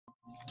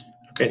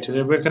Okay,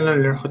 today we're going to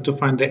learn how to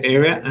find the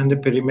area and the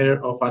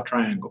perimeter of a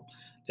triangle.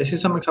 Let's see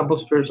some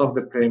examples first of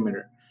the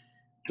perimeter.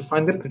 To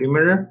find the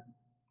perimeter,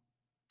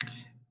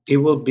 it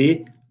will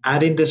be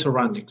adding the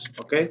surroundings,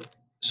 okay?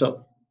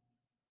 So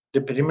the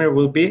perimeter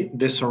will be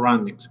the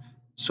surroundings.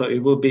 So it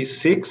will be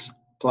 6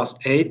 plus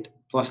 8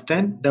 plus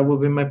 10. That will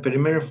be my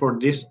perimeter for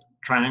this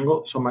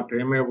triangle. So my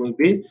perimeter will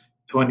be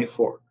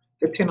 24.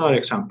 Let's see another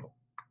example,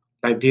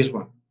 like this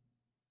one.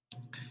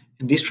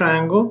 In this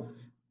triangle,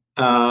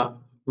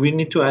 we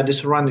need to add the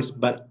surroundings,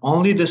 but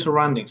only the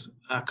surroundings.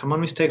 Common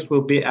mistakes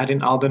will be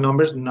adding all the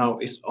numbers. No,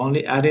 it's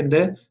only adding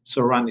the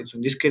surroundings.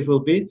 In this case, will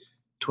be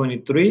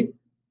 23,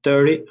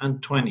 30,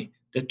 and 20.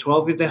 The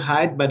 12 is the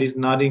height, but is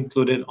not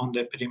included on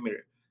the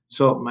perimeter.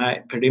 So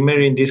my perimeter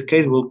in this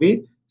case will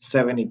be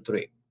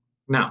 73.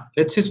 Now,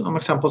 let's see some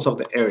examples of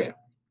the area.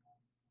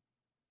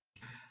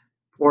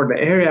 For the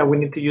area, we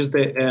need to use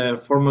the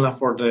formula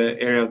for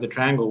the area of the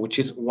triangle, which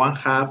is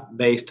 1/2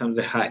 base times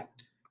the height.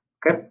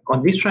 Okay,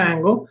 on this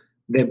triangle,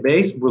 the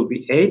base will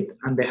be 8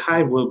 and the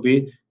height will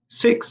be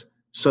 6.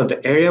 So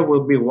the area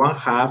will be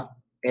 1/2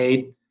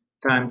 8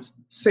 times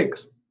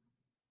 6,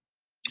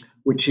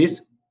 which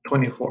is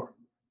 24.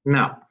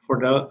 Now, for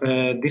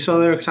the this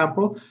other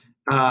example,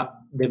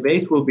 the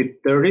base will be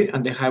 30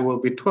 and the height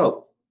will be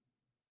 12.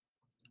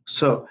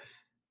 So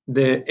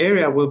the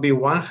area will be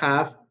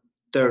 1/2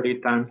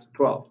 30 times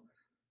 12,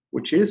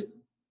 which is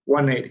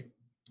 180.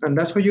 And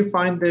that's how you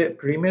find the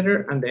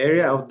perimeter and the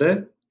area of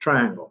the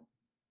triangle.